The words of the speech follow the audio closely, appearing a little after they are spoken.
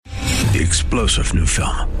The explosive new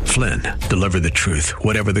film, Flynn, deliver the truth,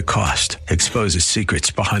 whatever the cost, exposes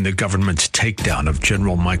secrets behind the government's takedown of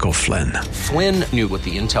General Michael Flynn. Flynn knew what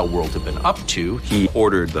the intel world had been up to. He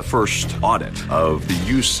ordered the first audit of the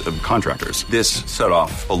use of contractors. This set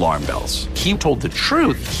off alarm bells. He told the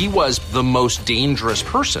truth. He was the most dangerous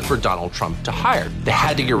person for Donald Trump to hire. They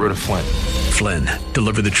had to get rid of Flynn. Flynn,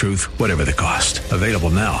 deliver the truth, whatever the cost. Available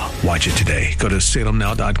now. Watch it today. Go to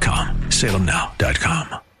salemnow.com.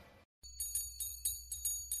 salemnow.com.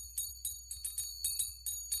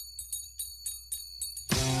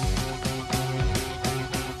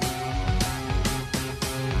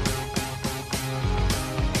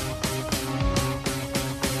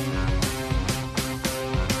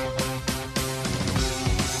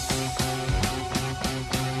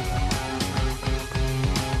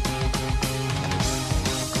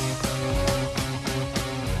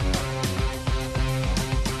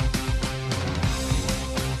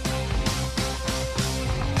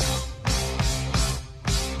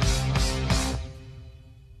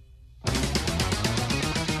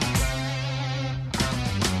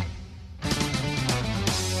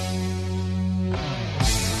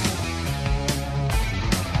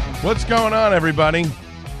 What's going on, everybody?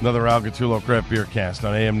 Another Al Gattullo Craft Beer Cast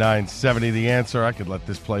on AM 970. The Answer. I could let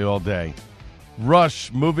this play all day.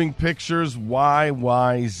 Rush, Moving Pictures,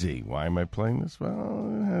 YYZ. Why am I playing this?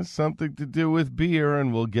 Well, it has something to do with beer,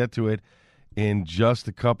 and we'll get to it in just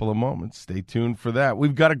a couple of moments. Stay tuned for that.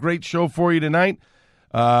 We've got a great show for you tonight.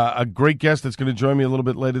 A great guest that's going to join me a little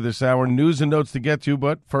bit later this hour. News and notes to get to,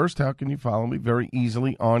 but first, how can you follow me? Very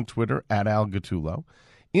easily on Twitter, at Al Gattullo.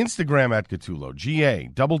 Instagram at Gattullo,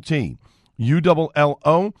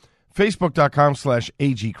 GATTULLO,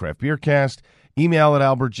 Facebook.com/AG Craft Beer Cast, email at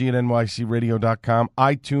albertg@nycradio.com,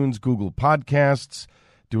 iTunes, Google Podcasts,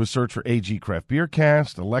 do a search for AG Craft Beer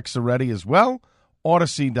Cast, Alexa ready as well,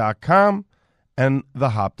 Odyssey.com, and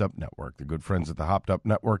the Hopped Up Network, the good friends at the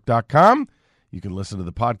HopkedUpNetwork.com. You can listen to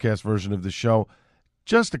the podcast version of the show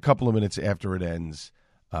just a couple of minutes after it ends,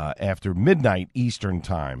 after midnight Eastern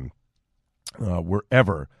Time.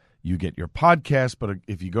 Wherever you get your podcast. But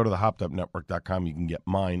if you go to the hoppedupnetwork.com, you can get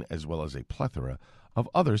mine as well as a plethora of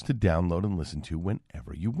others to download and listen to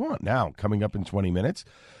whenever you want. Now, coming up in 20 minutes,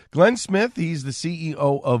 Glenn Smith, he's the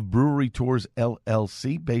CEO of Brewery Tours,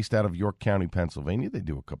 LLC, based out of York County, Pennsylvania. They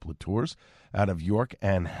do a couple of tours out of York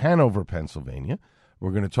and Hanover, Pennsylvania.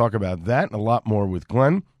 We're going to talk about that and a lot more with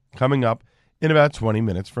Glenn coming up in about 20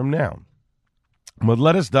 minutes from now. But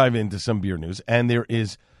let us dive into some beer news, and there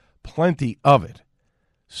is plenty of it.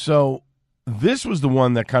 So this was the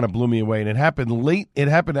one that kind of blew me away, and it happened late. It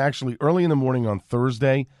happened actually early in the morning on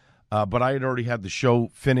Thursday, but I had already had the show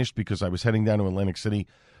finished because I was heading down to Atlantic City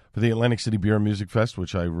for the Atlantic City Beer and Music Fest,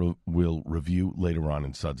 which I will review later on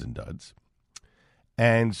in Suds and Duds.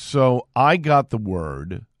 And so I got the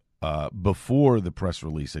word before the press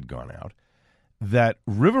release had gone out that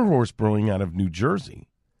River Horse Brewing out of New Jersey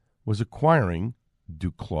was acquiring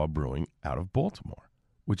Duclaw Brewing out of Baltimore,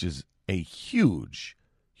 which is a huge,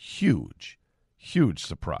 huge, huge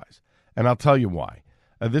surprise. And I'll tell you why.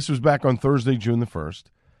 This was back on Thursday, June the 1st.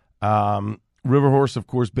 River Horse, of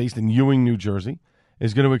course, based in Ewing, New Jersey,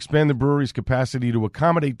 is going to expand the brewery's capacity to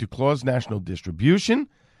accommodate Duclaw's national distribution.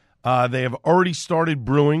 They have already started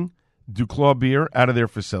brewing Duclaw beer out of their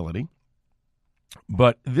facility.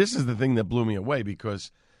 But this is the thing that blew me away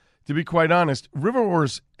because, to be quite honest, River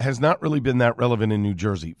Horse has not really been that relevant in New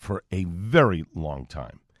Jersey for a very long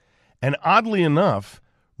time. And oddly enough,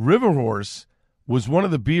 River Horse was one of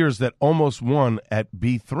the beers that almost won at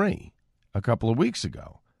B3 a couple of weeks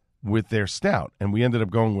ago with their stout. And we ended up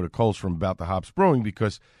going with a Kolsch from About the Hops Brewing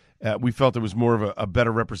because we felt it was more of a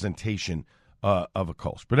better representation of a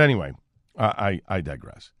Kolsch. But anyway, I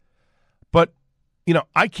digress. But, you know,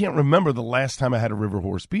 I can't remember the last time I had a River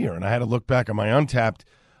Horse beer. And I had to look back at my Untapped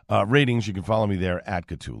ratings. You can follow me there at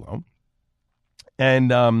Gattullo.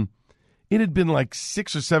 And it had been like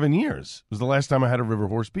 6 or 7 years was the last time I had a River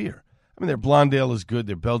Horse beer. I mean, their Blonde Ale is good.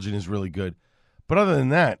 Their Belgian is really good. But other than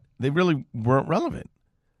that, they really weren't relevant.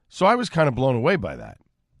 So I was kind of blown away by that.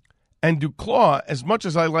 And Duclaw, as much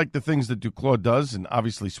as I like the things that Duclaw does, and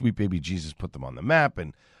obviously Sweet Baby Jesus put them on the map,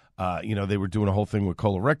 and, they were doing a whole thing with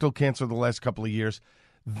colorectal cancer the last couple of years,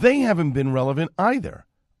 they haven't been relevant either.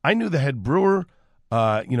 I knew the head brewer,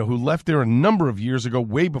 who left there a number of years ago,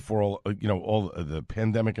 way before all the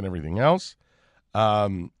pandemic and everything else.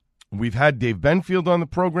 We've had Dave Benfield on the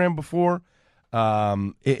program before.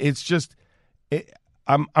 I'm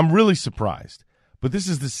really surprised. But this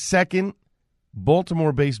is the second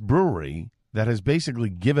Baltimore-based brewery that has basically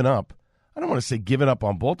given up. I don't want to say given up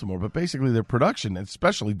on Baltimore, but basically their production,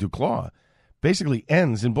 especially Duclaw, basically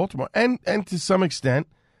ends in Baltimore. And to some extent,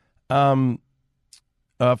 Flying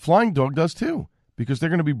Dog does too, because they're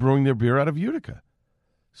going to be brewing their beer out of Utica.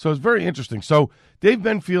 So it's very interesting. So Dave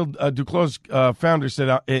Benfield, Duclaw's founder,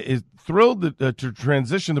 said is thrilled to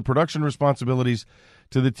transition the production responsibilities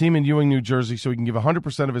to the team in Ewing, New Jersey, so he can give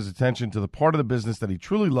 100% of his attention to the part of the business that he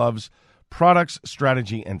truly loves, products,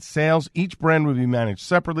 strategy, and sales. Each brand would be managed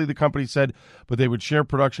separately, the company said, but they would share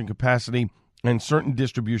production capacity and certain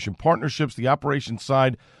distribution partnerships. The operations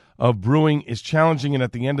side of brewing is challenging, and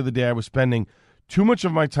at the end of the day, I was spending too much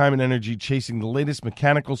of my time and energy chasing the latest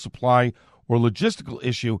mechanical supply or logistical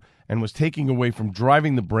issue and was taking away from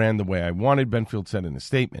driving the brand the way I wanted, Benfield said in a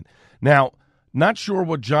statement. Now, not sure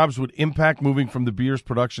what jobs would impact moving from the beer's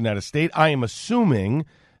production out of state. I am assuming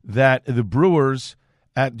that the brewers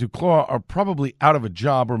at Duclaw are probably out of a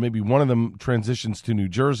job, or maybe one of them transitions to New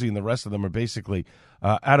Jersey and the rest of them are basically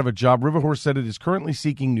out of a job. Riverhorse said it is currently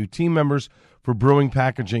seeking new team members for brewing,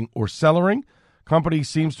 packaging, or cellaring. Company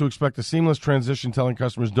seems to expect a seamless transition, telling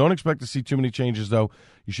customers, don't expect to see too many changes, though.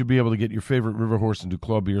 You should be able to get your favorite Riverhorse and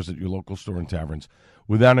Duclaw beers at your local store and taverns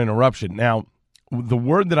without interruption. Now, the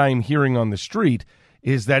word that I am hearing on the street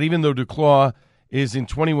is that even though Duclaw is in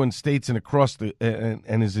 21 states and across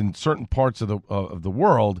and is in certain parts of the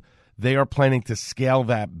world, they are planning to scale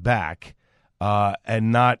that back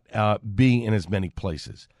and not be in as many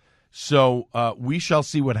places. So we shall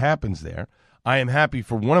see what happens there. I am happy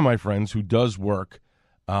for one of my friends who does work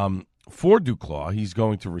for Duclaw. He's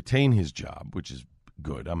going to retain his job, which is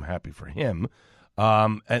good. I'm happy for him.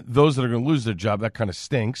 And those that are going to lose their job, that kind of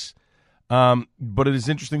stinks. But it is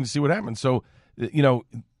interesting to see what happens. So,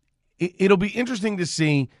 it'll be interesting to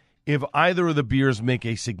see if either of the beers make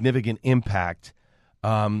a significant impact,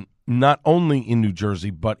 not only in New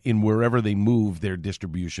Jersey, but in wherever they move their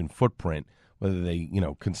distribution footprint, whether they,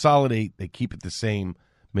 consolidate, they keep it the same,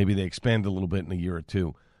 maybe they expand a little bit in a year or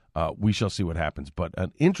two. We shall see what happens. But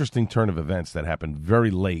an interesting turn of events that happened very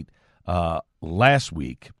late last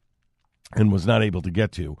week and was not able to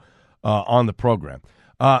get to on the program.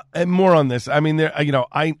 And more on this. I mean,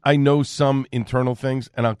 I know some internal things,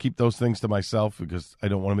 and I'll keep those things to myself because I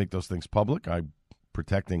don't want to make those things public. I'm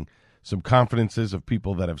protecting some confidences of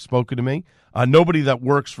people that have spoken to me. Nobody that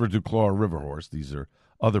works for Duclaw or Riverhorse. These are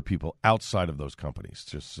other people outside of those companies,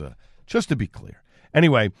 just to be clear.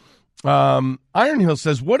 Anyway, Iron Hill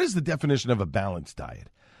says, what is the definition of a balanced diet?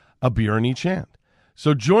 A beer in each hand.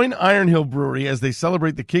 So join Iron Hill Brewery as they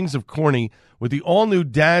celebrate the Kings of Corny with the all-new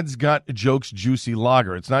Dad's Got Jokes Juicy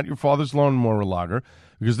Lager. It's not your father's lawnmower lager,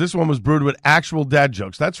 because this one was brewed with actual dad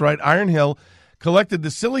jokes. That's right, Iron Hill collected the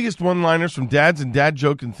silliest one-liners from dads and dad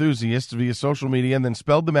joke enthusiasts via social media and then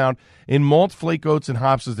spelled them out in malt, flake oats, and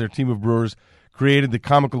hops as their team of brewers created the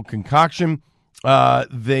comical concoction.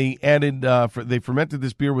 They fermented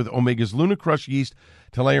this beer with Omega's Luna Crush yeast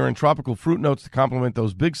to layer in tropical fruit notes to complement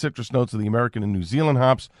those big citrus notes of the American and New Zealand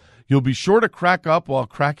hops. You'll be sure to crack up while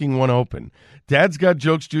cracking one open. Dad's Got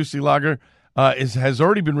Jokes Juicy Lager has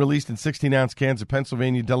already been released in 16-ounce cans at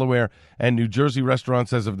Pennsylvania, Delaware, and New Jersey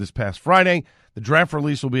restaurants as of this past Friday. The draft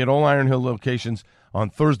release will be at all Iron Hill locations on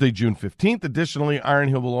Thursday, June 15th. Additionally, Iron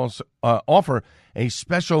Hill will also offer a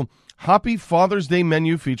special Hoppy Father's Day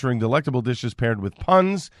menu featuring delectable dishes paired with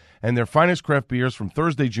puns and their finest craft beers from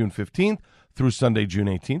Thursday, June 15th through Sunday, June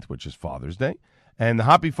 18th, which is Father's Day. And the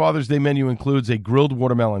Hoppy Father's Day menu includes a grilled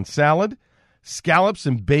watermelon salad, scallops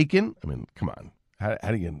and bacon. I mean, come on.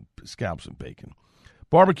 How do you get scallops and bacon?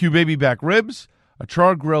 Barbecue baby back ribs, a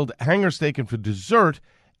char-grilled hanger steak, and for dessert,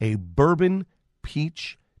 a bourbon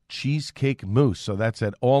peach cheesecake mousse. So that's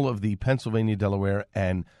at all of the Pennsylvania, Delaware,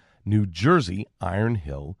 and New Jersey Iron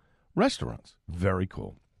Hill restaurants. Very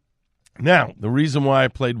cool. Now, the reason why I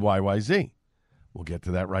played YYZ, we'll get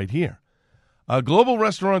to that right here. A global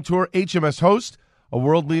restaurateur, HMS Host, a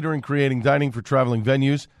world leader in creating dining for traveling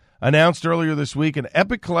venues, announced earlier this week an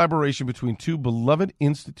epic collaboration between two beloved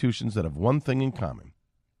institutions that have one thing in common: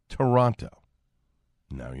 Toronto.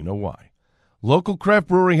 Now you know why. Local craft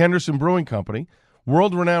brewery Henderson Brewing Company,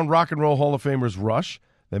 world-renowned rock and roll Hall of Famers Rush,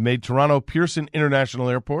 that made Toronto Pearson International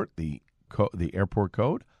Airport, the airport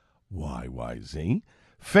code, YYZ,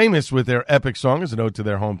 famous with their epic song as an ode to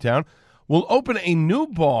their hometown, will open a new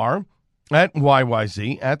bar at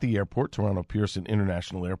YYZ at the airport, Toronto Pearson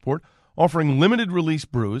International Airport, offering limited release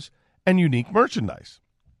brews and unique merchandise.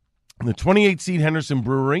 The 28-seat Henderson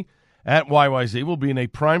Brewery at YYZ will be in a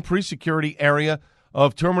prime pre-security area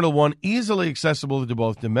of Terminal 1, easily accessible to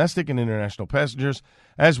both domestic and international passengers,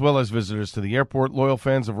 as well as visitors to the airport. Loyal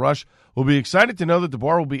fans of Rush will be excited to know that the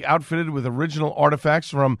bar will be outfitted with original artifacts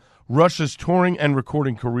from Rush's touring and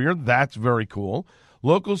recording career. That's very cool.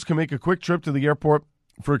 Locals can make a quick trip to the airport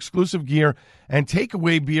for exclusive gear and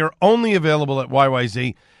takeaway beer only available at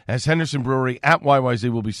YYZ, as Henderson Brewery at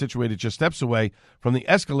YYZ will be situated just steps away from the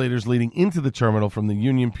escalators leading into the terminal from the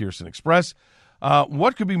Union Pearson Express.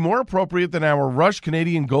 What could be more appropriate than our Rush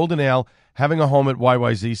Canadian Golden Ale having a home at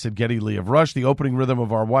YYZ, said Geddy Lee of Rush. The opening rhythm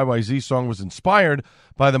of our YYZ song was inspired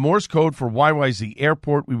by the Morse code for YYZ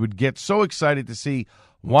Airport. We would get so excited to see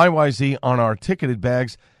YYZ on our ticketed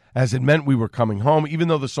bags, as it meant we were coming home. Even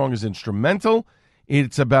though the song is instrumental,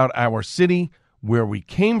 it's about our city, where we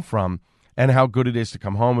came from, and how good it is to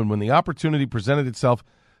come home. And when the opportunity presented itself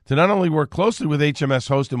to not only work closely with HMS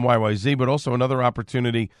Host and YYZ, but also another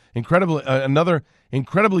opportunity, another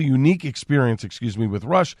incredibly unique experience, with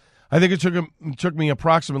Rush, I think it took me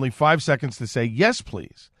approximately 5 seconds to say, yes,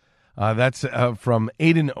 please. That's from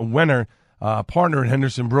Aiden Wenner, partner at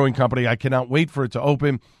Henderson Brewing Company. I cannot wait for it to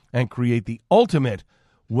open and create the ultimate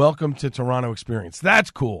welcome to Toronto experience.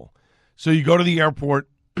 That's cool. So you go to the airport,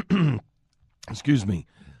 excuse me,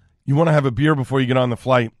 you want to have a beer before you get on the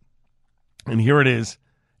flight, and here it is,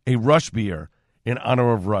 a Rush beer in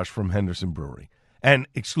honor of Rush from Henderson Brewery, and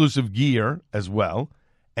exclusive gear as well,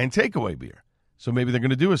 and takeaway beer. So maybe they're going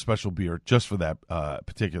to do a special beer just for that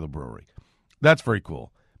particular brewery. That's very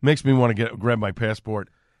cool. Makes me want to grab my passport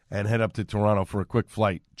and head up to Toronto for a quick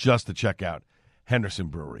flight just to check out Henderson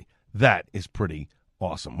Brewery. That is pretty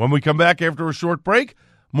awesome. When we come back after a short break,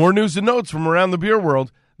 more news and notes from around the beer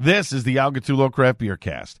world. This is the Al Gattullo Craft Beer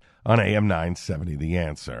Cast on AM 970 The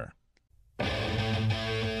Answer.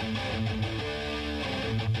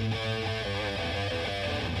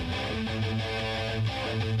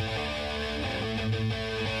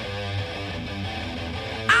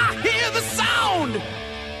 The sound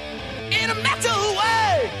in a metal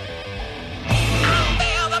way. I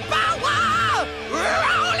feel the power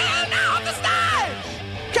rolling out the stage.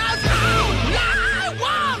 'Cause only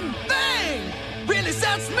one thing really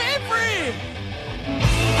sets me free.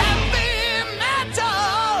 Heavy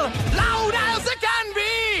metal, loud as it can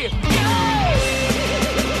be.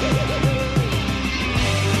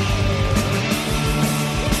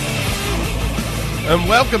 And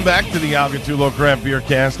welcome back to the Al Gattullo Craft Beer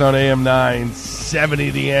Cast on AM 970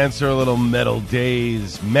 The Answer. A little Metal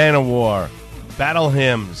Days, Manowar, Battle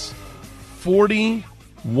Hymns.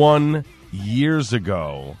 41 years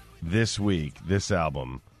ago this week, this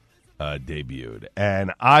album debuted.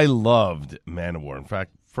 And I loved Manowar. In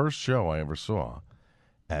fact, first show I ever saw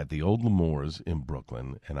at the old L'Amour's in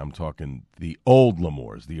Brooklyn. And I'm talking the old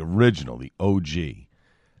L'Amour's, the original, the OG.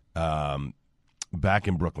 Back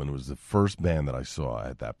in Brooklyn, it was the first band that I saw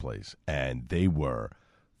at that place, and they were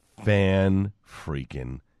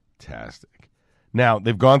fan-freaking-tastic. Now,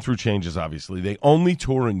 they've gone through changes, obviously. They only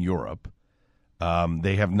tour in Europe.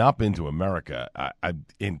 They have not been to America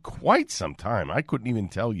in quite some time. I couldn't even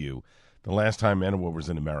tell you the last time Manowar was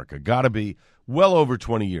in America. Got to be well over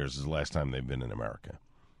 20 years is the last time they've been in America.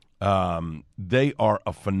 They are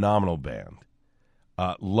a phenomenal band.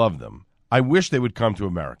 Love them. I wish they would come to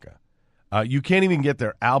America. You can't even get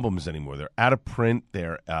their albums anymore. They're out of print.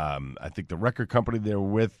 They're, I think the record company they were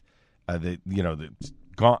with, they're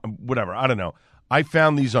gone, whatever. I don't know. I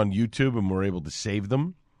found these on YouTube and were able to save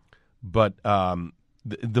them. But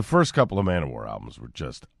the first couple of Manowar albums were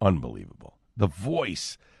just unbelievable. The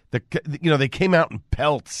voice, they came out in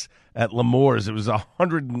pelts at L'Amour's. It was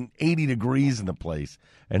 180 degrees in the place,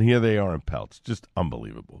 and here they are in pelts. Just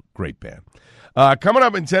unbelievable. Great band. Coming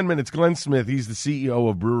up in 10 minutes, Glenn Smith. He's the CEO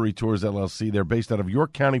of Brewery Tours, LLC. They're based out of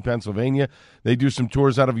York County, Pennsylvania. They do some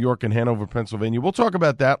tours out of York and Hanover, Pennsylvania. We'll talk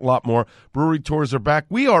about that a lot more. Brewery Tours are back.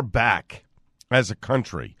 We are back as a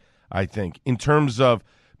country, I think, in terms of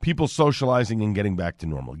people socializing and getting back to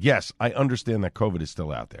normal. Yes, I understand that COVID is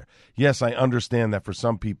still out there. Yes, I understand that for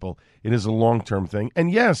some people it is a long-term thing. And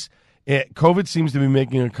yes, COVID seems to be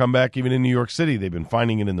making a comeback even in New York City. They've been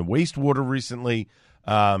finding it in the wastewater recently.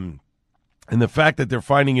 And the fact that they're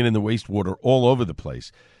finding it in the wastewater all over the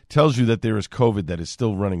place tells you that there is COVID that is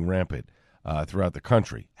still running rampant throughout the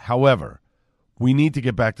country. However, we need to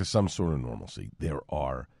get back to some sort of normalcy. There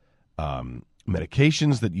are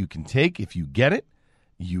medications that you can take if you get it.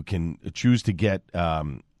 You can choose to get,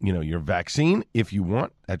 your vaccine if you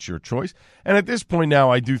want. That's your choice. And at this point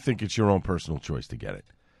now, I do think it's your own personal choice to get it.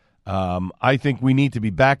 I think we need to be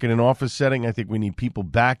back in an office setting. I think we need people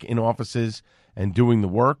back in offices and doing the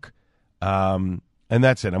work. And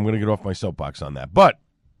that's it. I'm going to get off my soapbox on that. But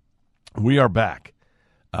we are back.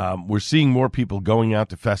 We're seeing more people going out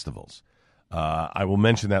to festivals. I will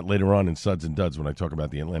mention that later on in Suds and Duds when I talk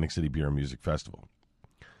about the Atlantic City Beer and Music Festival.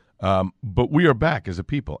 But we are back as a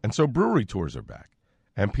people. And so brewery tours are back.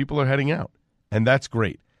 And people are heading out. And that's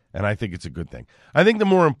great. And I think it's a good thing. I think the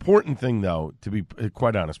more important thing, though, to be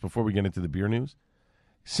quite honest, before we get into the beer news,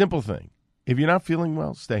 simple thing. If you're not feeling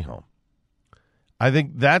well, stay home. I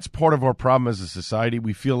think that's part of our problem as a society.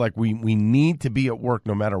 We feel like we need to be at work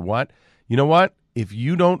no matter what. You know what? If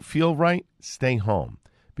you don't feel right, stay home.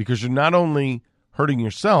 Because you're not only hurting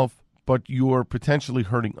yourself, but you're potentially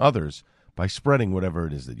hurting others by spreading whatever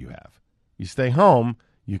it is that you have. You stay home,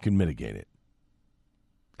 you can mitigate it.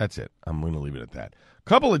 That's it. I'm going to leave it at that.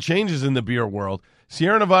 Couple of changes in the beer world.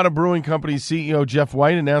 Sierra Nevada Brewing Company's CEO Jeff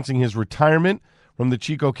White announcing his retirement from the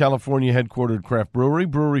Chico, California headquartered craft brewery.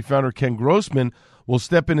 Brewery founder Ken Grossman will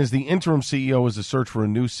step in as the interim CEO as the search for a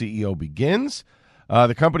new CEO begins.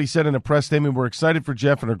 The company said in a press statement, "We're excited for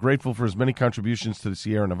Jeff and are grateful for his many contributions to the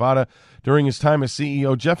Sierra Nevada. During his time as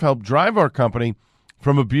CEO, Jeff helped drive our company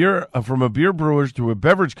from a beer brewers to a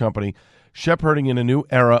beverage company, shepherding in a new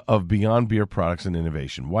era of beyond beer products and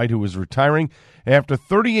innovation." White, who is retiring after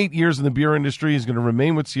 38 years in the beer industry, is going to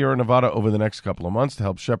remain with Sierra Nevada over the next couple of months to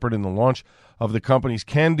help shepherd in the launch of the company's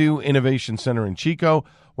Can Do Innovation Center in Chico.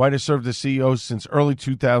 White has served as CEO since early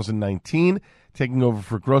 2019, taking over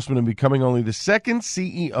for Grossman and becoming only the second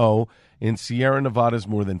CEO in Sierra Nevada's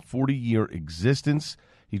more than 40-year existence.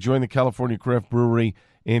 He joined the California Craft Brewery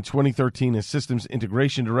in 2013 as Systems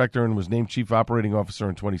Integration Director and was named Chief Operating Officer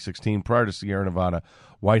in 2016. Prior to Sierra Nevada,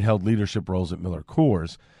 White held leadership roles at Miller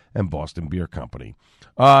Coors and Boston Beer Company.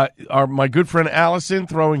 My good friend Allison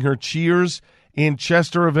throwing her Cheers in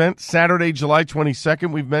Chester event Saturday, July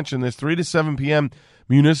 22nd. We've mentioned this, 3 to 7 p.m.,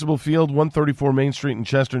 Municipal Field, 134 Main Street in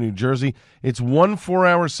Chester, New Jersey. It's 1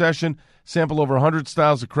 4-hour session, sample over 100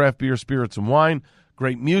 styles of craft beer, spirits, and wine.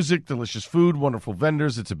 Great music, delicious food, wonderful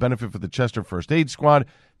vendors. It's a benefit for the Chester First Aid Squad.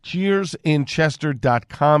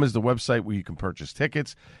 CheersInChester.com is the website where you can purchase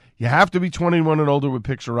tickets. You have to be 21 and older with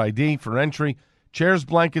picture ID for entry. Chairs,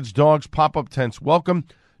 blankets, dogs, pop-up tents welcome.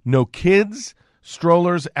 No kids,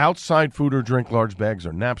 strollers, outside food or drink, large bags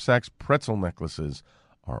or knapsacks. Pretzel necklaces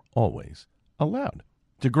are always allowed.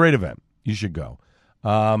 It's a great event. You should go.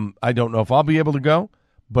 I don't know if I'll be able to go,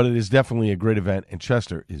 but it is definitely a great event, and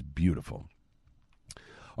Chester is beautiful.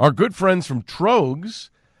 Our good friends from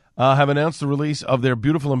Trogs have announced the release of their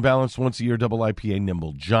beautiful and balanced once-a-year double IPA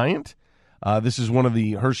Nimble Giant. This is one of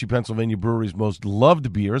the Hershey, Pennsylvania brewery's most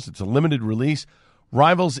loved beers. It's a limited release.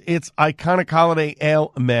 Rivals its iconic holiday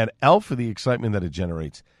ale, Mad Elf, for the excitement that it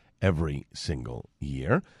generates every single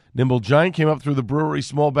year. Nimble Giant came up through the brewery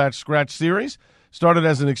small batch scratch series. Started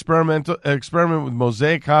as an experiment with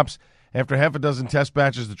Mosaic hops. After half a dozen test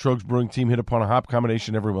batches, the Trogs brewing team hit upon a hop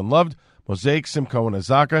combination everyone loved: Mosaic, Simcoe, and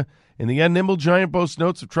Azaka. In the end, Nimble Giant boasts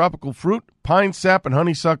notes of tropical fruit, pine sap, and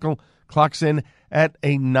honeysuckle. Clocks in at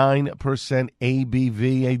a 9%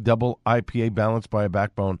 ABV, a double IPA balanced by a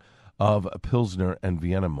backbone of Pilsner and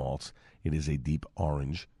Vienna malts. It is a deep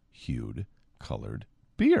orange-hued colored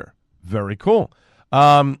beer. Very cool.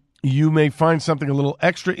 You may find something a little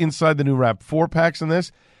extra inside the new wrap 4-packs in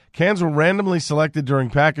this. Cans were randomly selected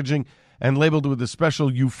during packaging and labeled with a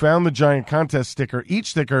special You Found the Giant contest sticker.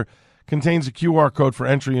 Each sticker contains a QR code for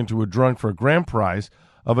entry into a drawing for a grand prize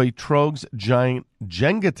of a Trogs Giant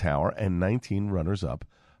Jenga Tower and 19 runners-up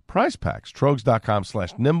prize packs.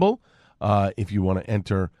 Trogs.com/nimble if you want to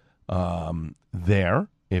enter there,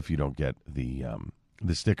 if you don't get the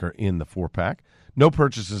sticker in the 4-pack. No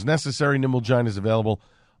purchase is necessary. Nimble Giant is available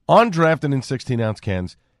on draft and in 16-ounce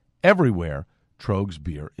cans everywhere Trogs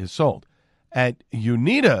beer is sold. At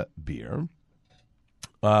Unita Beer,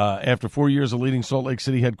 after 4 years of leading Salt Lake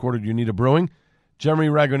City headquartered Unita Brewing, Jeremy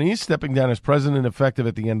Ragonese stepping down as president effective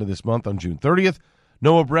at the end of this month on June 30th.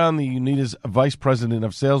 Noah Brown, the Unita's vice president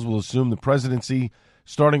of sales, will assume the presidency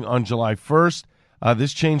starting on July 1st.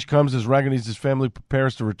 This change comes as Ragonese's family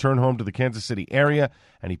prepares to return home to the Kansas City area,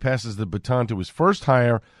 and he passes the baton to his first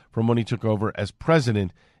hire from when he took over as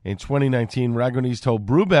president in 2019. Ragonese told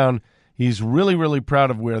Brewbound he's really, really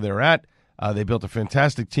proud of where they're at. They built a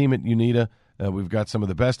fantastic team at Unita. We've got some of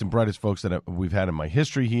the best and brightest folks that we've had in my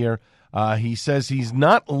history here. He says he's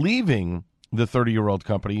not leaving the 30-year-old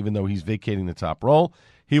company, even though he's vacating the top role.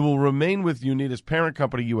 He will remain with Unita's parent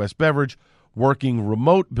company, U.S. Beverage, working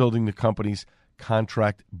remote, building the company's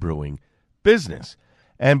contract brewing business.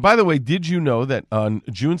 And by the way, did you know that on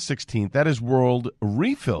June 16th, that is World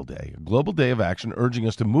Refill Day, a global day of action urging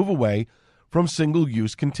us to move away from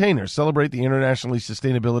single-use containers. Celebrate the internationally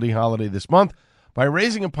sustainability holiday this month by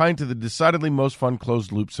raising a pint to the decidedly most fun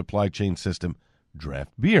closed-loop supply chain system,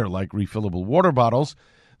 draft beer. Like refillable water bottles,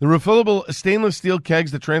 the refillable stainless steel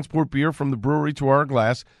kegs that transport beer from the brewery to our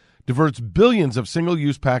glass diverts billions of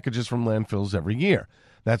single-use packages from landfills every year.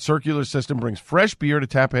 That circular system brings fresh beer to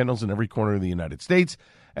tap handles in every corner of the United States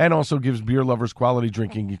and also gives beer lovers quality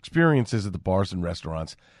drinking experiences at the bars and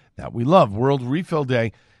restaurants that we love. World Refill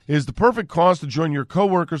Day is the perfect cause to join your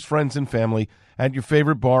coworkers, friends, and family at your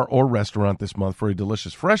favorite bar or restaurant this month for a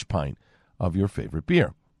delicious fresh pint of your favorite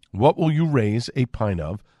beer. What will you raise a pint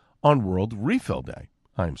of on World Refill Day?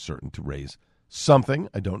 I'm certain to raise something.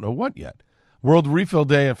 I don't know what yet. World Refill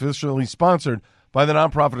Day officially sponsored by the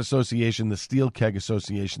nonprofit association, the Steel Keg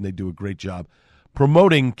Association. They do a great job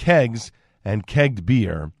promoting kegs and kegged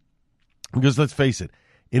beer because, let's face it,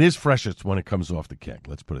 it is freshest when it comes off the keg.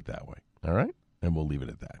 Let's put it that way. All right? And we'll leave it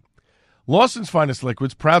at that. Lawson's Finest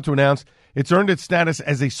Liquids, proud to announce it's earned its status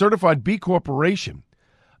as a certified B Corporation.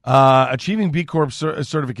 Achieving B Corp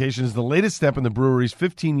certification is the latest step in the brewery's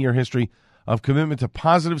 15-year history of commitment to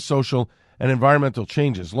positive social and environmental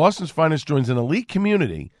changes. Lawson's Finest joins an elite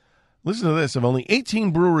community, listen to this, of only 18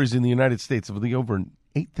 breweries in the United States, of the over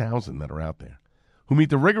 8,000 that are out there, who meet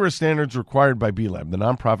the rigorous standards required by B-Lab, the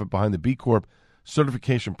nonprofit behind the B Corp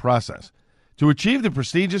certification process. To achieve the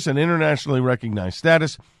prestigious and internationally recognized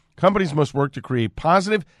status, companies must work to create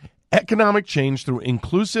positive economic change through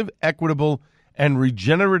inclusive, equitable, and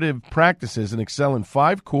regenerative practices and excel in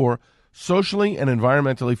 5 core socially and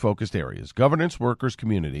environmentally focused areas: governance, workers,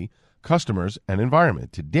 community, customers, and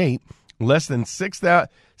environment. To date, less than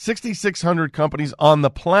 6,600 companies on the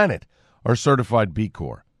planet are certified B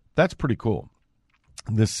Corp. That's pretty cool.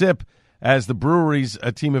 The SIP, as the brewery's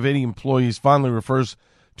a team of 80 employees fondly refers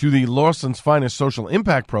to the Lawson's Finest Social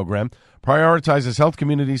Impact Program, prioritizes health,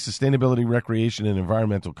 community, sustainability, recreation, and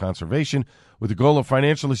environmental conservation with the goal of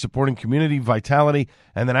financially supporting community vitality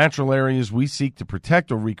and the natural areas we seek to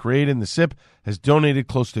protect or recreate. And the SIP has donated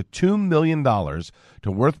close to $2 million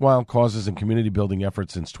to worthwhile causes and community building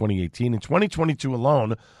efforts since 2018. In 2022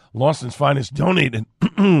 alone, Lawson's Finest donated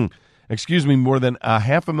more than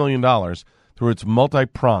 $500,000 through its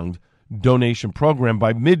multi-pronged donation program.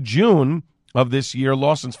 By mid-June of this year,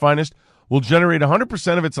 Lawson's Finest will generate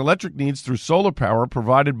 100% of its electric needs through solar power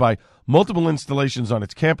provided by multiple installations on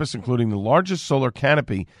its campus, including the largest solar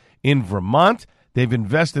canopy in Vermont. They've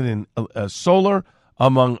invested in solar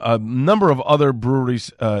among a number of other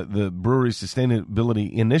breweries, the brewery's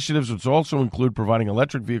sustainability initiatives, which also include providing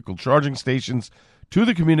electric vehicle charging stations to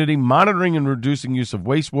the community, monitoring and reducing use of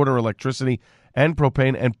wastewater, electricity, and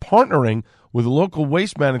propane, and partnering with local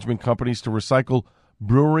waste management companies to recycle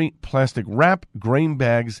brewery plastic wrap, grain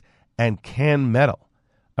bags, and canned metal.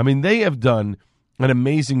 I mean, they have done an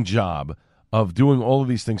amazing job of doing all of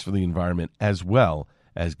these things for the environment as well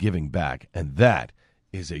as giving back, and that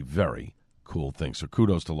is a very cool thing. So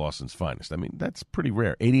kudos to Lawson's Finest. I mean, that's pretty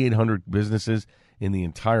rare. 8,800 businesses in the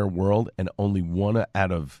entire world and only one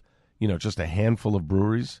out of, just a handful of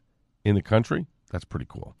breweries in the country. That's pretty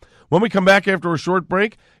cool. When we come back after a short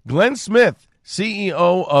break, Glenn Smith,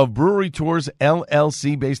 CEO of Brewery Tours,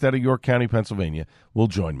 LLC, based out of York County, Pennsylvania, will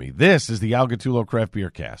join me. This is the Al Gattullo Craft Beer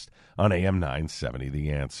Cast on AM 970,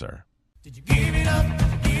 The Answer. Did you give it up?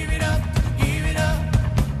 Give it up? Give it up?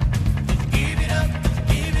 Did you give it up?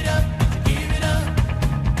 Give it up? Give it up?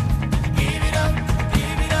 Give it up?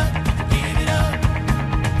 Give it up? Give it up?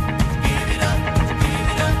 Give it up? Give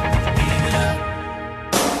it up? Give it up?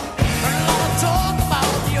 Heard a lot of talk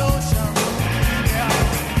about the ocean. Yeah.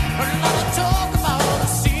 Heard a lot of talk about the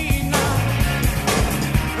sea now.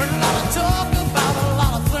 Heard a lot of talk about a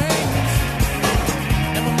lot of things.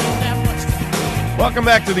 Never meant that much to me. Welcome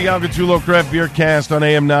back to the Al Gattullo Craft Beer Cast on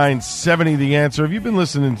AM 970, The Answer. If you've been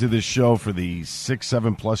listening to this show for the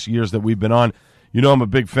 6-7+ years that we've been on, you know I'm a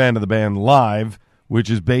big fan of the band Live, which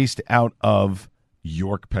is based out of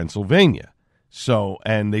York, Pennsylvania. So,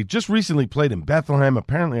 and they just recently played in Bethlehem.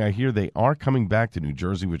 Apparently, I hear they are coming back to New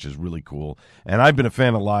Jersey, which is really cool. And I've been a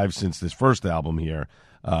fan of Live since this first album here,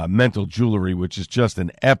 Mental Jewelry, which is just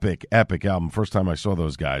an epic, epic album. First time I saw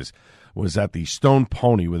those guys was at the Stone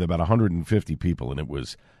Pony with about 150 people, and it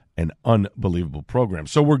was an unbelievable program.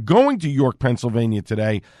 So we're going to York, Pennsylvania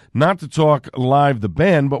today, not to talk Live, the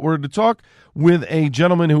band, but we're to talk with a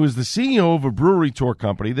gentleman who is the CEO of a brewery tour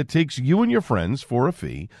company that takes you and your friends for a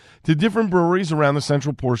fee to different breweries around the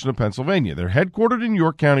central portion of Pennsylvania. They're headquartered in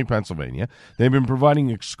York County, Pennsylvania. They've been providing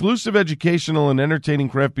exclusive educational and entertaining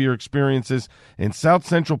craft beer experiences in South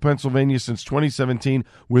Central Pennsylvania since 2017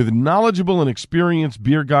 with knowledgeable and experienced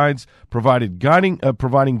beer guides providing guided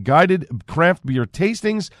craft beer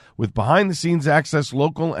tastings with behind-the-scenes access,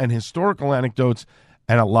 local and historical anecdotes,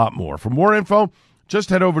 and a lot more. For more info, just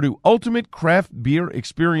head over to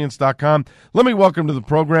ultimatecraftbeerexperience.com. Let me welcome to the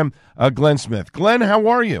program Glenn Smith. Glenn, how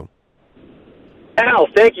are you? Al,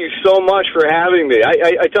 thank you so much for having me.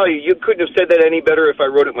 I tell you, you couldn't have said that any better if I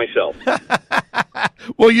wrote it myself.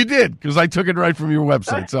 Well, you did, because I took it right from your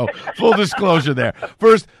website. So full disclosure there.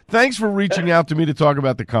 First, thanks for reaching out to me to talk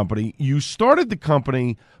about the company. You started the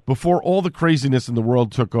company before all the craziness in the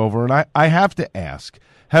world took over, and I have to ask,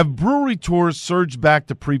 have brewery tours surged back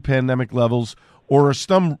to pre-pandemic levels, or are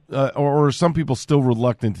some people still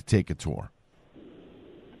reluctant to take a tour?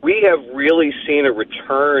 We have really seen a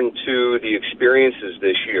return to the experiences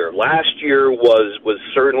this year. Last year was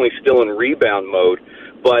certainly still in rebound mode,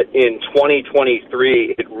 but in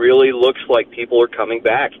 2023, it really looks like people are coming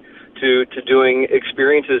back to doing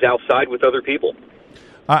experiences outside with other people.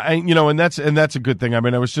 And that's a good thing. I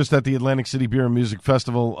mean, I was just at the Atlantic City Beer and Music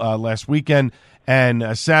Festival last weekend,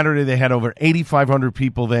 and Saturday they had over 8,500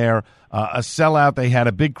 people there, a sellout. They had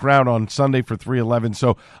a big crowd on Sunday for 3/11.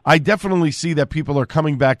 So I definitely see that people are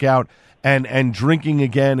coming back out and drinking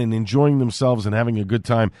again and enjoying themselves and having a good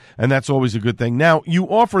time, and that's always a good thing. Now, you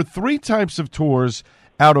offer 3 types of tours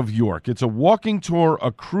out of York. It's a walking tour,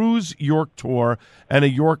 a cruise York tour, and a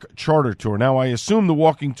York charter tour. Now, I assume the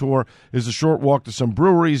walking tour is a short walk to some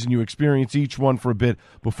breweries, and you experience each one for a bit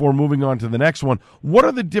before moving on to the next one. What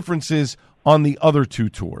are the differences on the other 2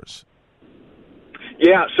 tours?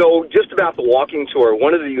 Yeah, so just about the walking tour,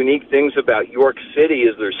 one of the unique things about York City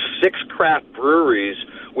is there's 6 craft breweries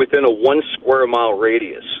within a 1 square mile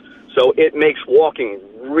radius. So it makes walking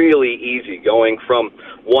really easy, going from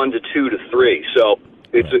 1 to 2 to 3. So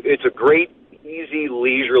it's a great, easy,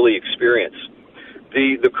 leisurely experience.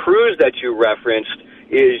 The cruise that you referenced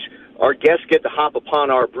is our guests get to hop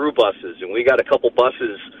upon our brew buses, and we got a couple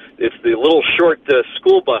buses. It's the little short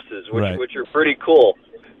school buses, which are pretty cool.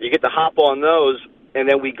 You get to hop on those, and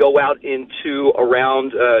then we go out into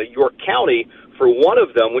around York County for one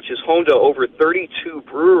of them, which is home to over 32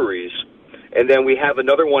 breweries. And then we have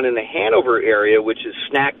another one in the Hanover area, which is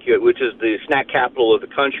the snack capital of the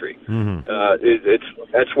country. Mm-hmm.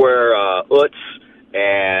 That's where Utz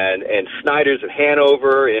and Snyder's of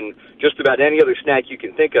Hanover and just about any other snack you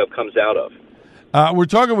can think of comes out of. We're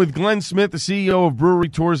talking with Glenn Smith, the CEO of Brewery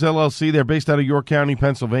Tours, LLC. They're based out of York County,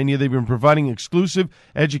 Pennsylvania. They've been providing exclusive,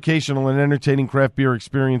 educational, and entertaining craft beer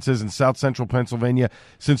experiences in South Central Pennsylvania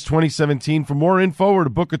since 2017. For more info or to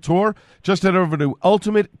book a tour, just head over to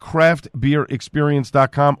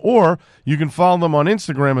ultimatecraftbeerexperience.com, or you can follow them on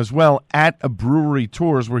Instagram as well, at Brewery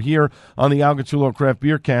Tours. We're here on the Al Gattullo Craft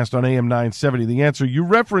Beer Cast on AM 970. The Answer. You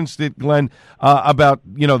referenced it, Glenn, about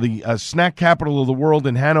the snack capital of the world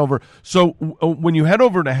in Hanover. So when you head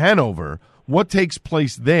over to Hanover, what takes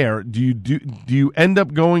place there? Do you end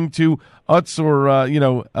up going to Utz or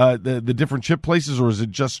the different chip places, or is it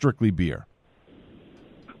just strictly beer?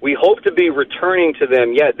 We hope to be returning to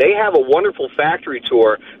them yet. They have a wonderful factory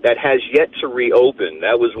tour that has yet to reopen.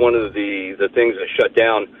 That was one of the things that shut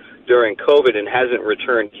down during COVID and hasn't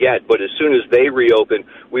returned yet. But as soon as they reopen,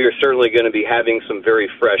 we are certainly going to be having some very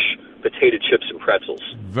fresh potato chips and pretzels.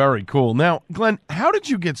 Very cool. Now, Glenn, how did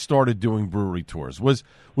you get started doing brewery tours? Was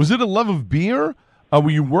it a love of beer? Were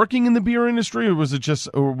you working in the beer industry, or was it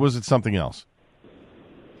something else?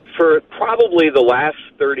 For probably the last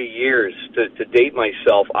 30 years, to date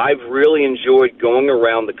myself, I've really enjoyed going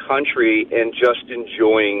around the country and just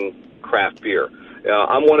enjoying craft beer.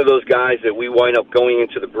 I'm one of those guys that we wind up going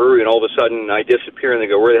into the brewery and all of a sudden I disappear and they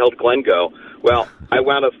go, where the hell did Glenn go? Well, I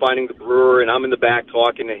wound up finding the brewer and I'm in the back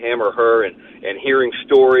talking to him or her and hearing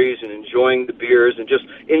stories and enjoying the beers and just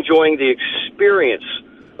enjoying the experience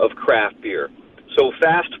of craft beer. So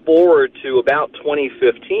fast forward to about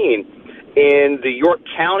 2015, in the York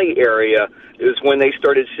County area is when they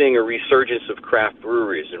started seeing a resurgence of craft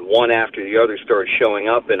breweries, and one after the other started showing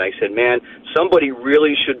up, and I said, man, somebody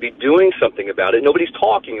really should be doing something about it. Nobody's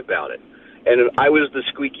talking about it. And I was the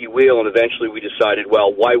squeaky wheel, and eventually we decided,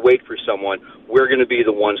 well, why wait for someone? We're going to be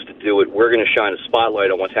the ones to do it. We're going to shine a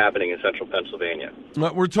spotlight on what's happening in central Pennsylvania.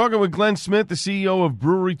 We're talking with Glenn Smith, the CEO of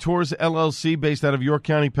Brewery Tours, LLC, based out of York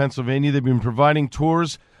County, Pennsylvania. They've been providing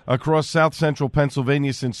tours across South Central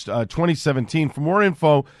Pennsylvania since 2017. For more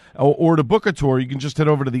info or to book a tour, you can just head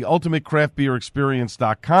over to the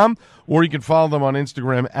ultimatecraftbeerexperience.com, or you can follow them on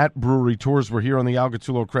Instagram at Brewery Tours. We're here on the Al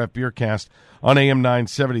Gattullo Craft Beer Cast on AM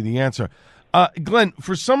 970, The Answer. Glenn,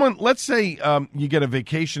 for someone, let's say you get a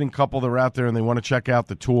vacationing couple that are out there and they want to check out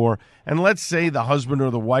the tour, and let's say the husband or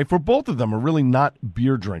the wife or both of them are really not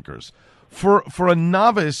beer drinkers. For a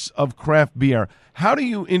novice of craft beer, how do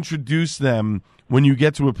you introduce them when you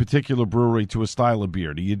get to a particular brewery to a style of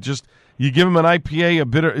beer? Do you give them an IPA, a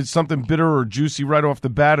bitter, something bitter or juicy right off the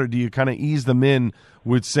bat, or do you kind of ease them in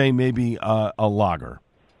with, say, maybe a lager?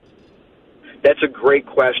 That's a great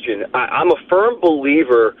question. I'm a firm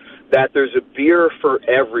believer that there's a beer for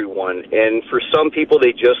everyone, and for some people,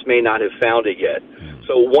 they just may not have found it yet.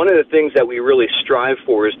 So one of the things that we really strive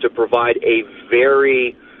for is to provide a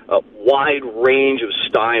very wide range of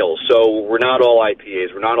styles. So we're not all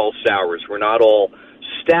IPAs, we're not all sours, we're not all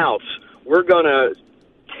stouts. We're going to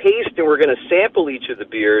taste and we're going to sample each of the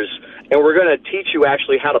beers, and we're going to teach you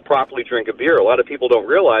actually how to properly drink a beer. A lot of people don't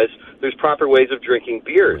realize there's proper ways of drinking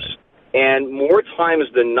beers. And more times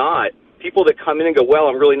than not, people that come in and go, well,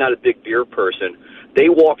 I'm really not a big beer person, they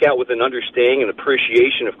walk out with an understanding and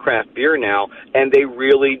appreciation of craft beer now, and they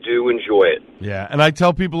really do enjoy it. Yeah, and I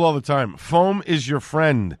tell people all the time, foam is your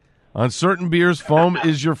friend. On certain beers, foam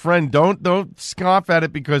is your friend. Don't scoff at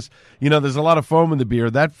it because, there's a lot of foam in the beer.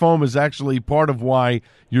 That foam is actually part of why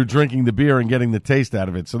you're drinking the beer and getting the taste out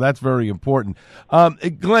of it. So that's very important.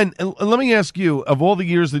 Glenn, let me ask you, of all the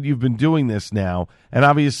years that you've been doing this now, and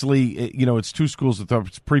obviously, it's two schools of thought,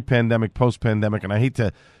 it's pre-pandemic, post-pandemic, and I hate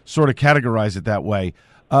to sort of categorize it that way.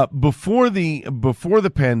 Before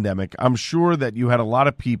the pandemic, I'm sure that you had a lot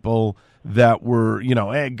of people that were,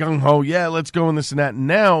 hey, gung-ho, yeah, let's go in this and that. And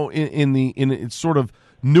now, in its sort of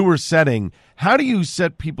newer setting, how do you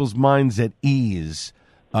set people's minds at ease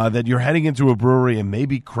that you're heading into a brewery and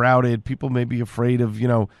maybe crowded, people may be afraid of,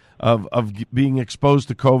 of being exposed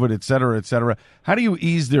to COVID, et cetera, et cetera. How do you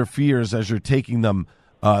ease their fears as you're taking them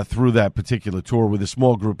through that particular tour with a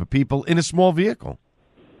small group of people in a small vehicle?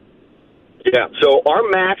 Yeah, so our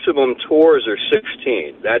maximum tours are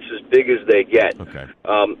 16. That's as big as they get. Okay.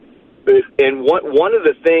 And one of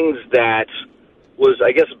the things that was,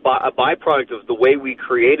 I guess, a byproduct of the way we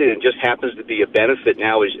created it, and just happens to be a benefit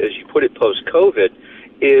now, as you put it, post-COVID,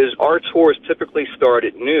 is our tours typically start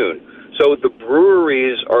at noon. So the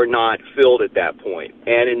breweries are not filled at that point.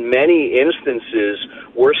 And in many instances,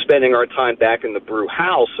 we're spending our time back in the brew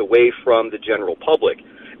house away from the general public,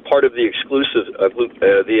 part of the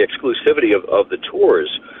exclusivity of the tours.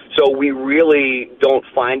 So we really don't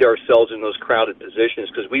find ourselves in those crowded positions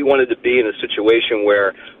because we wanted to be in a situation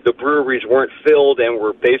where the breweries weren't filled and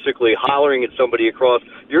we're basically hollering at somebody across,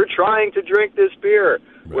 you're trying to drink this beer,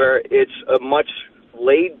 where it's a much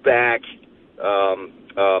laid-back,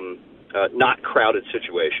 not crowded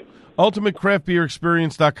situation.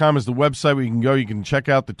 UltimateCraftBeerExperience.com is the website where you can go. You can check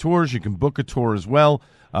out the tours. You can book a tour as well.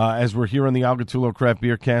 As we're here on the Algatulo Craft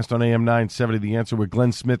Beer Cast on AM 970, The Answer, with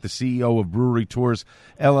Glenn Smith, the CEO of Brewery Tours,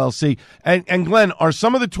 LLC. And Glenn, are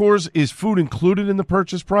some of the tours, is food included in the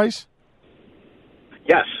purchase price?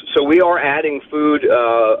 Yes. So we are adding food,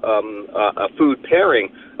 a food pairing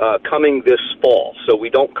coming this fall. So we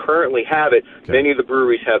don't currently have it. Okay. Many of the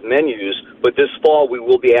breweries have menus, but this fall we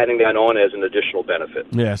will be adding that on as an additional benefit.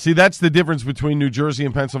 Yeah, see, that's the difference between New Jersey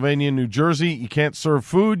and Pennsylvania. In New Jersey, you can't serve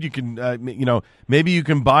food. You can, maybe you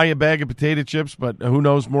can buy a bag of potato chips, but who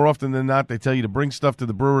knows? More often than not, they tell you to bring stuff to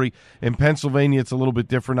the brewery. In Pennsylvania, it's a little bit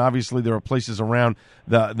different. Obviously, there are places around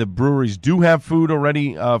the breweries do have food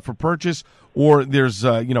already for purchase, or there's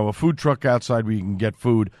a food truck outside where you can get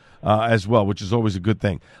food as well, which is always a good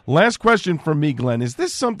thing. Last question from me, Glenn. Is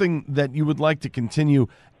this something that you would like to continue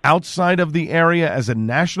outside of the area as a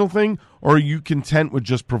national thing, or are you content with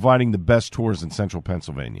just providing the best tours in central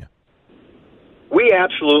Pennsylvania? We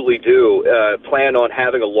absolutely do plan on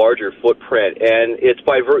having a larger footprint, and it's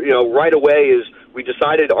by right away is we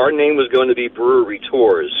decided our name was going to be Brewery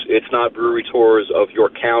Tours. It's not Brewery Tours of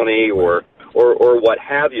York County or what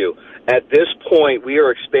have you. At this point, we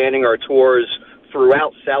are expanding our tours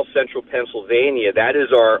throughout South Central Pennsylvania. That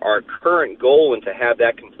is our current goal, and to have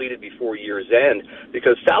that completed before year's end,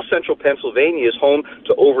 because South Central Pennsylvania is home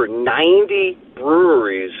to over 90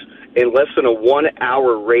 breweries in less than a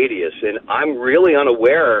 1-hour radius, and I'm really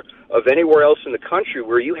unaware of anywhere else in the country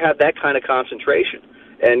where you have that kind of concentration.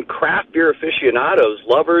 And craft beer aficionados,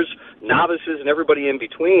 lovers, novices, and everybody in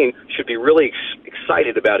between should be really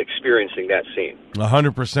excited about experiencing that scene.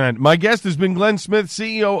 100%. My guest has been Glenn Smith,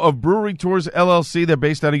 CEO of Brewery Tours, LLC. They're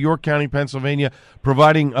based out of York County, Pennsylvania,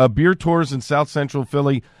 providing beer tours in South Central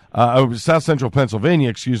Pennsylvania,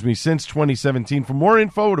 since 2017. For more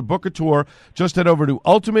info or to book a tour, just head over to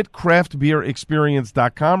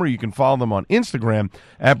UltimateCraftBeerExperience.com, or you can follow them on Instagram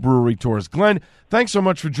at Brewery Tours. Glenn, thanks so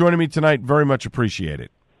much for joining me tonight. Very much appreciate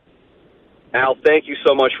it. Al, thank you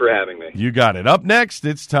so much for having me. You got it. Up next,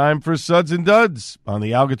 it's time for Suds and Duds on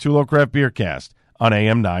the Algatulo Craft Beer Cast on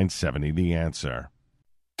AM 970, The Answer.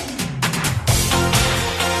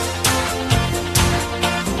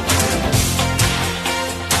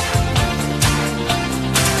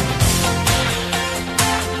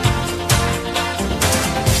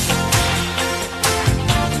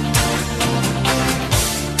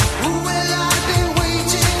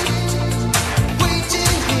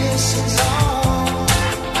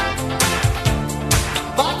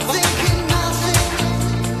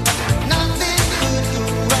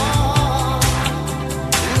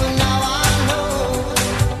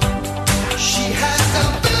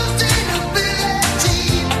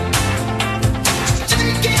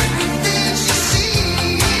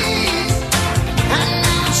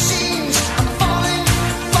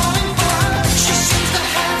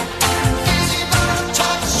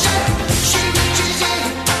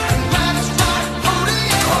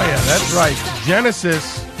 That's right.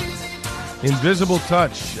 Genesis, Invisible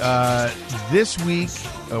Touch. This week,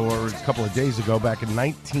 or a couple of days ago, back in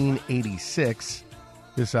 1986,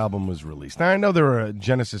 this album was released. Now, I know there are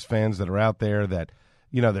Genesis fans that are out there that,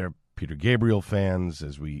 they're Peter Gabriel fans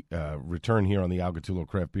as we return here on the Al Gattullo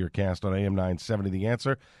Craft Beer Cast on AM 970 The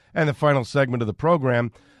Answer and the final segment of the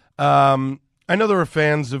program. I know there are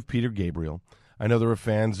fans of Peter Gabriel. I know there are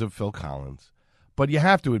fans of Phil Collins. But you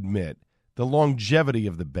have to admit, the longevity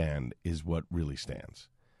of the band is what really stands.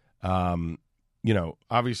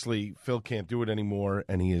 Obviously, Phil can't do it anymore,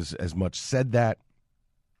 and he has as much said that.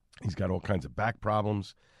 He's got all kinds of back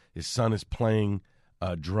problems. His son is playing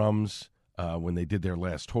drums when they did their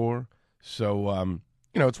last tour. So,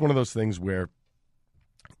 it's one of those things where,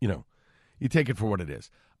 you take it for what it is.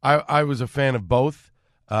 I was a fan of both,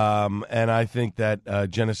 and I think that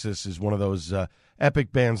Genesis is one of those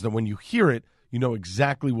epic bands that when you hear it, you know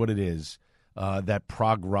exactly what it is, that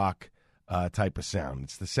prog rock type of sound.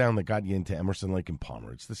 It's the sound that got you into Emerson, Lake and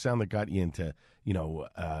Palmer. It's the sound that got you into,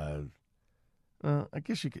 I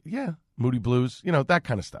guess you could, Moody Blues, that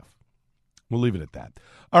kind of stuff. We'll leave it at that.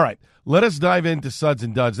 All right, let us dive into Suds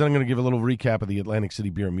and Duds. Then I'm going to give a little recap of the Atlantic City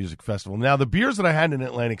Beer and Music Festival. Now, the beers that I had in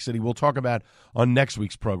Atlantic City, we'll talk about on next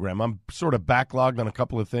week's program. I'm sort of backlogged on a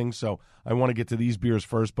couple of things, so I want to get to these beers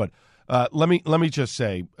first. But let me just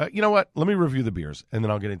say, you know what? Let me review the beers, and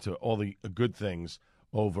then I'll get into all the good things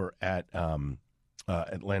over at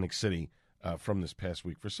Atlantic City from this past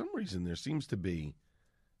week. For some reason, there seems to be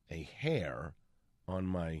a hair on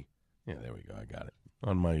my, there we go, I got it,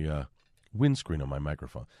 on my windscreen on my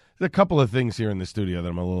microphone. There's a couple of things here in the studio that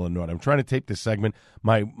I'm a little annoyed. I'm trying to tape this segment.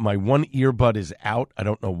 My one earbud is out. I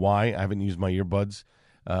don't know why. I haven't used my earbuds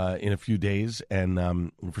in a few days,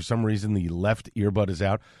 and for some reason the left earbud is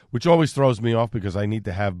out, which always throws me off because I need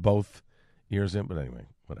to have both ears in. But anyway,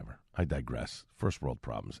 whatever. I digress. First world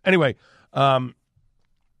problems. Anyway, our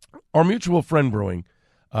mutual friend brewing,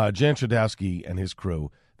 Jan Chudowski and his crew,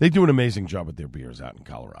 they do an amazing job with their beers out in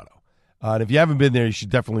Colorado. And if you haven't been there, you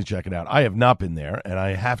should definitely check it out. I have not been there, and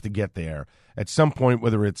I have to get there at some point,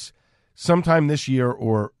 whether it's sometime this year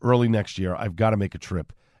or early next year. I've got to make a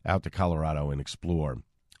trip out to Colorado and explore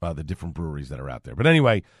the different breweries that are out there. But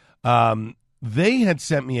anyway, they had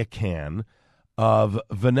sent me a can of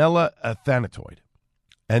Vanilla Thanatoid.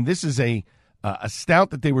 And this is a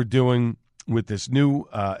stout that they were doing with this new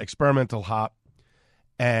experimental hop.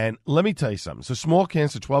 And let me tell you something. It's a small can.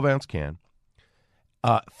 It's a 12-ounce can.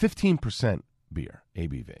 15% beer,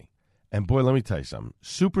 ABV. And boy, let me tell you something.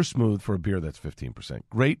 Super smooth for a beer that's 15%.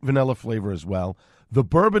 Great vanilla flavor as well. The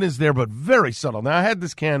bourbon is there, but very subtle. Now, I had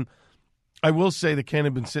this can. I will say the can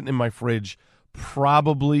had been sitting in my fridge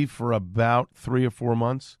probably for about 3 or 4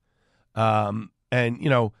 months. And,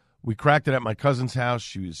 we cracked it at my cousin's house.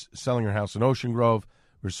 She was selling her house in Ocean Grove.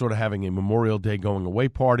 We were sort of having a Memorial Day going away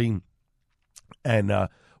party. And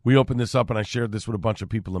we opened this up, and I shared this with a bunch of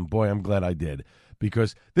people, and boy, I'm glad I did.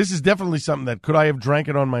 Because this is definitely something that, could I have drank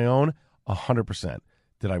it on my own? 100%.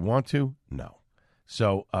 Did I want to? No.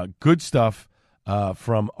 So good stuff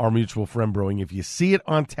from our mutual friend brewing. If you see it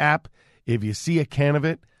on tap, if you see a can of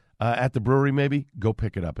it at the brewery maybe, go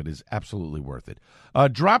pick it up. It is absolutely worth it.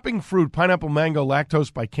 Dropping Fruit, Pineapple Mango,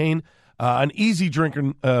 Lactose by Kane. An easy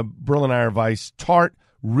drinker, Berliner Weiss. Tart,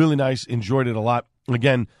 really nice. Enjoyed it a lot.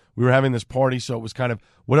 Again, we were having this party, so it was kind of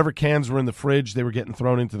whatever cans were in the fridge, they were getting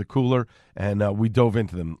thrown into the cooler, and we dove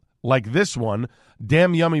into them. Like this one,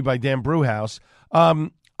 Damn Yummy by Dan Brewhouse.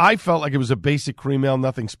 I felt like it was a basic cream ale,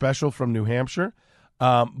 nothing special from New Hampshire,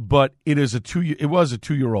 but it was a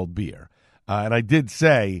 2-year-old beer. And I did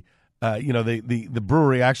say, the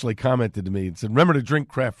brewery actually commented to me and said, remember to drink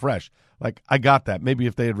craft fresh. Like, I got that. Maybe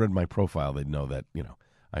if they had read my profile, they'd know that,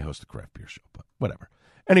 I host a craft beer show, but whatever.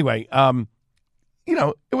 Anyway,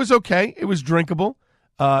 it was okay. It was drinkable.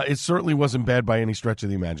 It certainly wasn't bad by any stretch of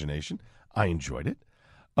the imagination. I enjoyed it.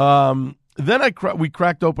 Then we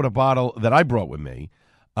cracked open a bottle that I brought with me,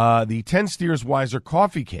 the 10 Steers Wiser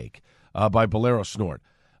Coffee Cake by Bolero Snort.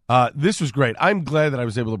 This was great. I'm glad that I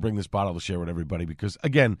was able to bring this bottle to share with everybody because,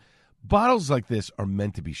 again, bottles like this are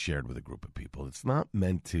meant to be shared with a group of people. It's not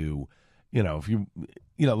meant to,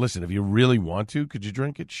 listen, if you really want to, could you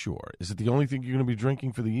drink it? Sure. Is it the only thing you're going to be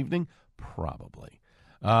drinking for the evening? Probably.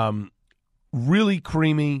 Really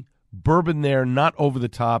creamy, bourbon there, not over the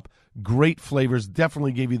top, great flavors,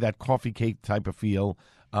 definitely gave you that coffee cake type of feel,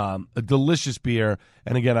 a delicious beer,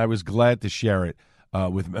 and again, I was glad to share it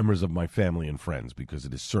with members of my family and friends because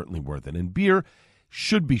it is certainly worth it. And beer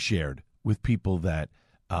should be shared with people that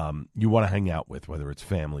you want to hang out with, whether it's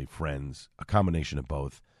family, friends, a combination of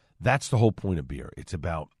both. That's the whole point of beer. It's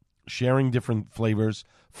about sharing different flavors,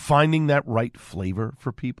 finding that right flavor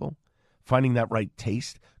for people. finding that right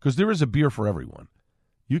taste, because there is a beer for everyone.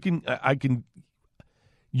 You give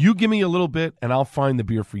me a little bit, and I'll find the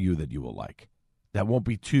beer for you that you will like. That won't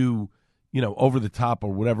be too, over the top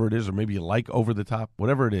or whatever it is, or maybe you like over the top.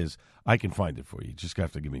 Whatever it is, I can find it for you. You just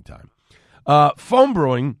have to give me time. Foam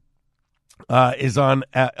Brewing is on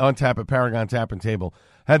tap at Paragon Tap and Table.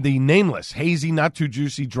 Had the Nameless, hazy, not too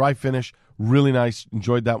juicy, dry finish. Really nice.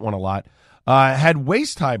 Enjoyed that one a lot. Had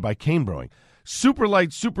Waist High by Cane Brewing. Super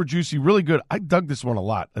light, super juicy, really good. I dug this one a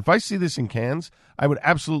lot. If I see this in cans, I would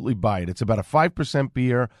absolutely buy it. It's about a 5%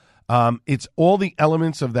 beer. It's all the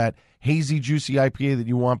elements of that hazy, juicy IPA that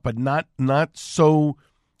you want, but not so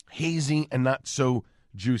hazy and not so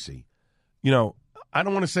juicy. I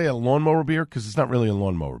don't want to say a lawnmower beer because it's not really a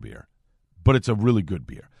lawnmower beer, but it's a really good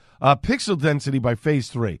beer. Pixel Density by Phase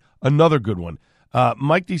 3, another good one.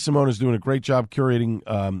 Mike DeSimone is doing a great job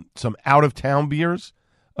curating some out-of-town beers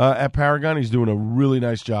at Paragon. He's doing a really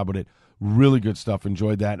nice job with it. Really good stuff.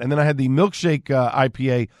 Enjoyed that. And then I had the Milkshake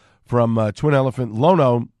IPA from Twin Elephant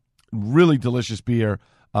Lono. Really delicious beer.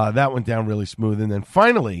 That went down really smooth. And then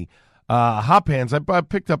finally, Hop Hands. I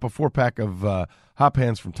picked up a 4-pack of Hop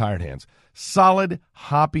Hands from Tired Hands. Solid,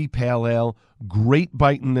 hoppy pale ale. Great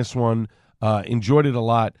bite in this one. Enjoyed it a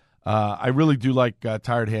lot. I really do like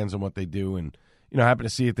Tired Hands and what they do. And, I happened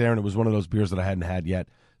to see it there, and it was one of those beers that I hadn't had yet.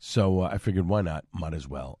 So I figured, why not? Might as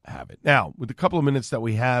well have it. Now, with the couple of minutes that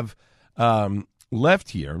we have left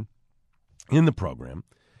here in the program,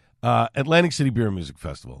 Atlantic City Beer and Music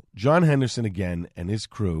Festival. John Henderson again and his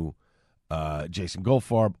crew, Jason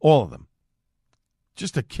Goldfarb, all of them.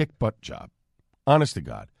 Just a kick-butt job. Honest to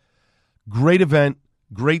God. Great event,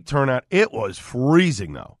 great turnout. It was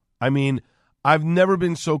freezing, though. I mean, I've never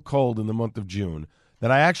been so cold in the month of June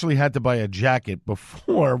that I actually had to buy a jacket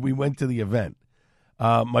before we went to the event.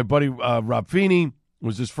 My buddy Rob Feeney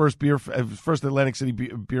was his first Atlantic City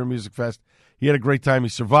Beer Music Fest. He had a great time. He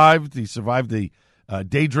survived. He survived the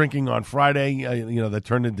day drinking on Friday. That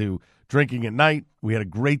turned into drinking at night. We had a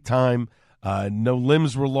great time. No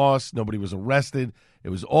limbs were lost. Nobody was arrested. It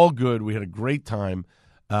was all good. We had a great time.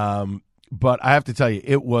 But I have to tell you,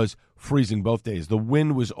 it was freezing both days. The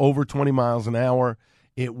wind was over 20 miles an hour.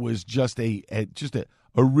 It was just a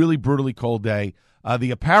really brutally cold day.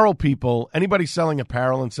 The apparel people, anybody selling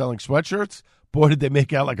apparel and selling sweatshirts, boy, did they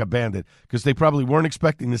make out like a bandit, because they probably weren't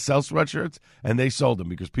expecting to sell sweatshirts, and they sold them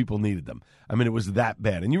because people needed them. I mean, it was that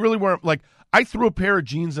bad. And you really weren't, I threw a pair of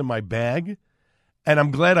jeans in my bag, and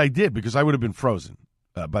I'm glad I did, because I would have been frozen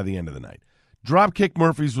by the end of the night. Dropkick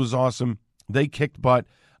Murphys was awesome. They kicked butt.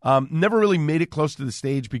 Never really made it close to the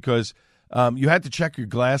stage because you had to check your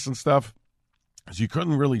glass and stuff, so you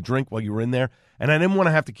couldn't really drink while you were in there. And I didn't want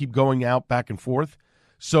to have to keep going out back and forth.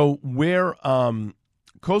 So where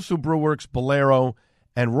Coastal Brewworks, Bolero,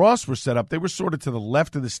 and Ross were set up, they were sort of to the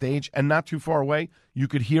left of the stage and not too far away. You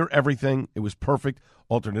could hear everything. It was perfect.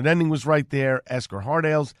 Alternate ending was right there. Esker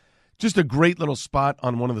Hardale's. Just a great little spot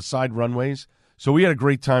on one of the side runways. So we had a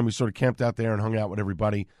great time. We sort of camped out there and hung out with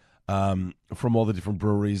everybody from all the different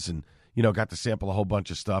breweries and, got to sample a whole bunch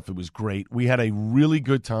of stuff. It was great. We had a really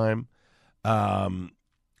good time.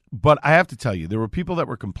 But I have to tell you, there were people that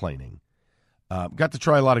were complaining. Got to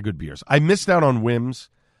try a lot of good beers. I missed out on Whims.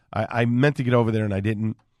 I meant to get over there, and I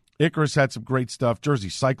didn't. Icarus had some great stuff. Jersey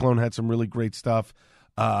Cyclone had some really great stuff.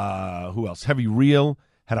 Who else? Heavy Reel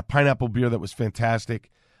had a pineapple beer that was fantastic.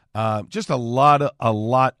 Just a lot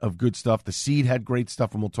of good stuff. The Seed had great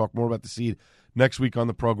stuff, and we'll talk more about the Seed next week on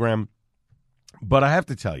the program. But I have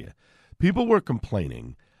to tell you, people were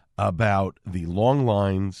complaining about the long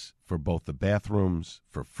lines for both the bathrooms,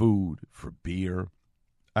 for food, for beer.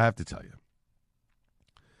 I have to tell you,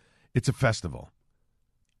 it's a festival.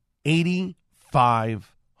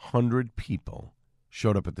 8,500 people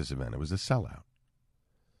showed up at this event. It was a sellout.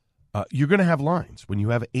 You're going to have lines when you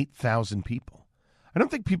have 8,000 people. I don't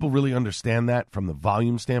think people really understand that from the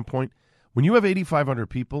volume standpoint. When you have 8,500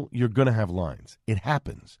 people, you're going to have lines. It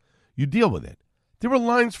happens. You deal with it. There were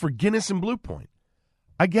lines for Guinness and Blue Point.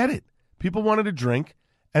 I get it. People wanted to drink,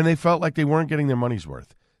 and they felt like they weren't getting their money's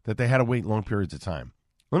worth, that they had to wait long periods of time.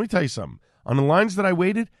 Let me tell you something. On the lines that I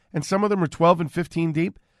waited, and some of them were 12 and 15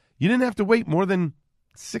 deep, you didn't have to wait more than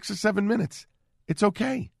 6 or 7 minutes. It's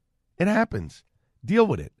okay. It happens. Deal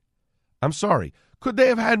with it. I'm sorry. Could they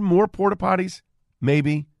have had more porta potties?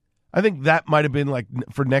 Maybe. I think that might have been like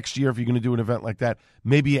for next year if you're going to do an event like that.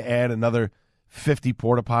 Maybe you add another 50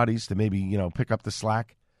 porta potties to maybe, pick up the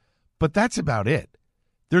slack. But that's about it.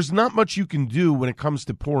 There's not much you can do when it comes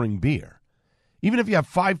to pouring beer. Even if you have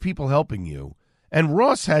 5 people helping you, and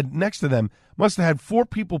Ross had next to them, must have had 4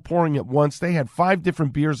 people pouring at once. They had 5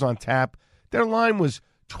 different beers on tap. Their line was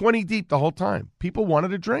 20 deep the whole time. People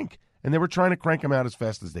wanted to drink, and they were trying to crank them out as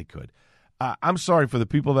fast as they could. I'm sorry for the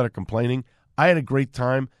people that are complaining. I had a great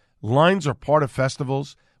time. Lines are part of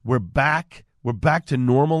festivals. We're back. We're back to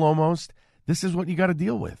normal almost. This is what you got to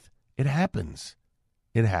deal with. It happens.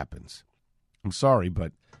 It happens. I'm sorry,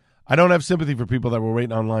 but I don't have sympathy for people that were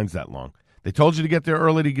waiting on lines that long. They told you to get there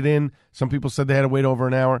early to get in. Some people said they had to wait over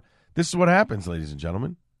an hour. This is what happens, ladies and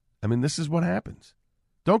gentlemen. I mean, this is what happens.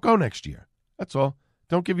 Don't go next year. That's all.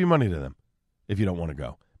 Don't give your money to them if you don't want to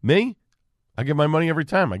go. Me? I give my money every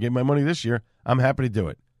time. I gave my money this year. I'm happy to do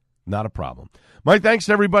it. Not a problem. My thanks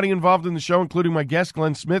to everybody involved in the show, including my guest,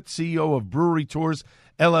 Glenn Smith, CEO of Brewery Tours,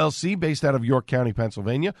 LLC, based out of York County,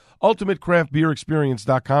 Pennsylvania,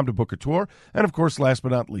 UltimateCraftBeerExperience.com to book a tour, and, of course, last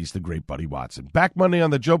but not least, the great Buddy Watson. Back Monday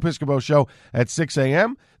on the Joe Piscopo Show at 6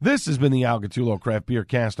 a.m. This has been the Al Gattullo Craft Beer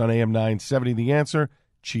Cast on AM 970 The Answer.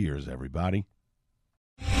 Cheers, everybody.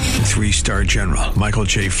 3-star General Michael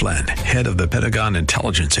J. Flynn, head of the Pentagon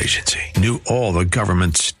Intelligence Agency, knew all the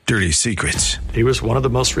government's dirty secrets. He was one of the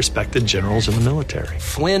most respected generals in the military.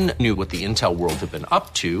 Flynn knew what the intel world had been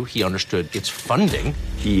up to. He understood its funding.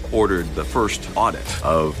 He ordered the first audit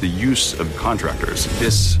of the use of contractors.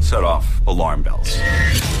 This set off alarm bells.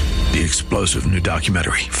 The explosive new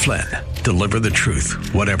documentary, Flynn, Deliver the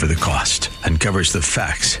Truth, Whatever the Cost, uncovers the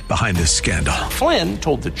facts behind this scandal. Flynn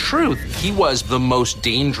told the truth. He was the most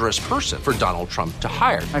dangerous person for Donald Trump to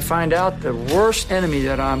hire. I find out the worst enemy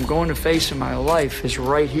that I'm going to face in my life is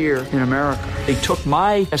right here in America. They took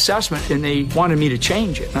my assessment and they wanted me to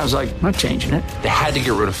change it. And I was like, I'm not changing it. They had to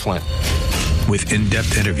get rid of Flynn. With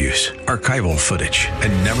in-depth interviews, archival footage,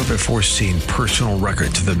 and never-before-seen personal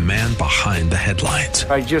records of the man behind the headlines.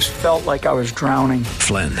 I just felt like I was drowning.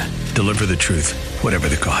 Flynn, Deliver the Truth, Whatever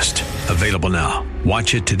the Cost. Available now.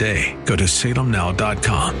 Watch it today. Go to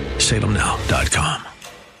salemnow.com. salemnow.com.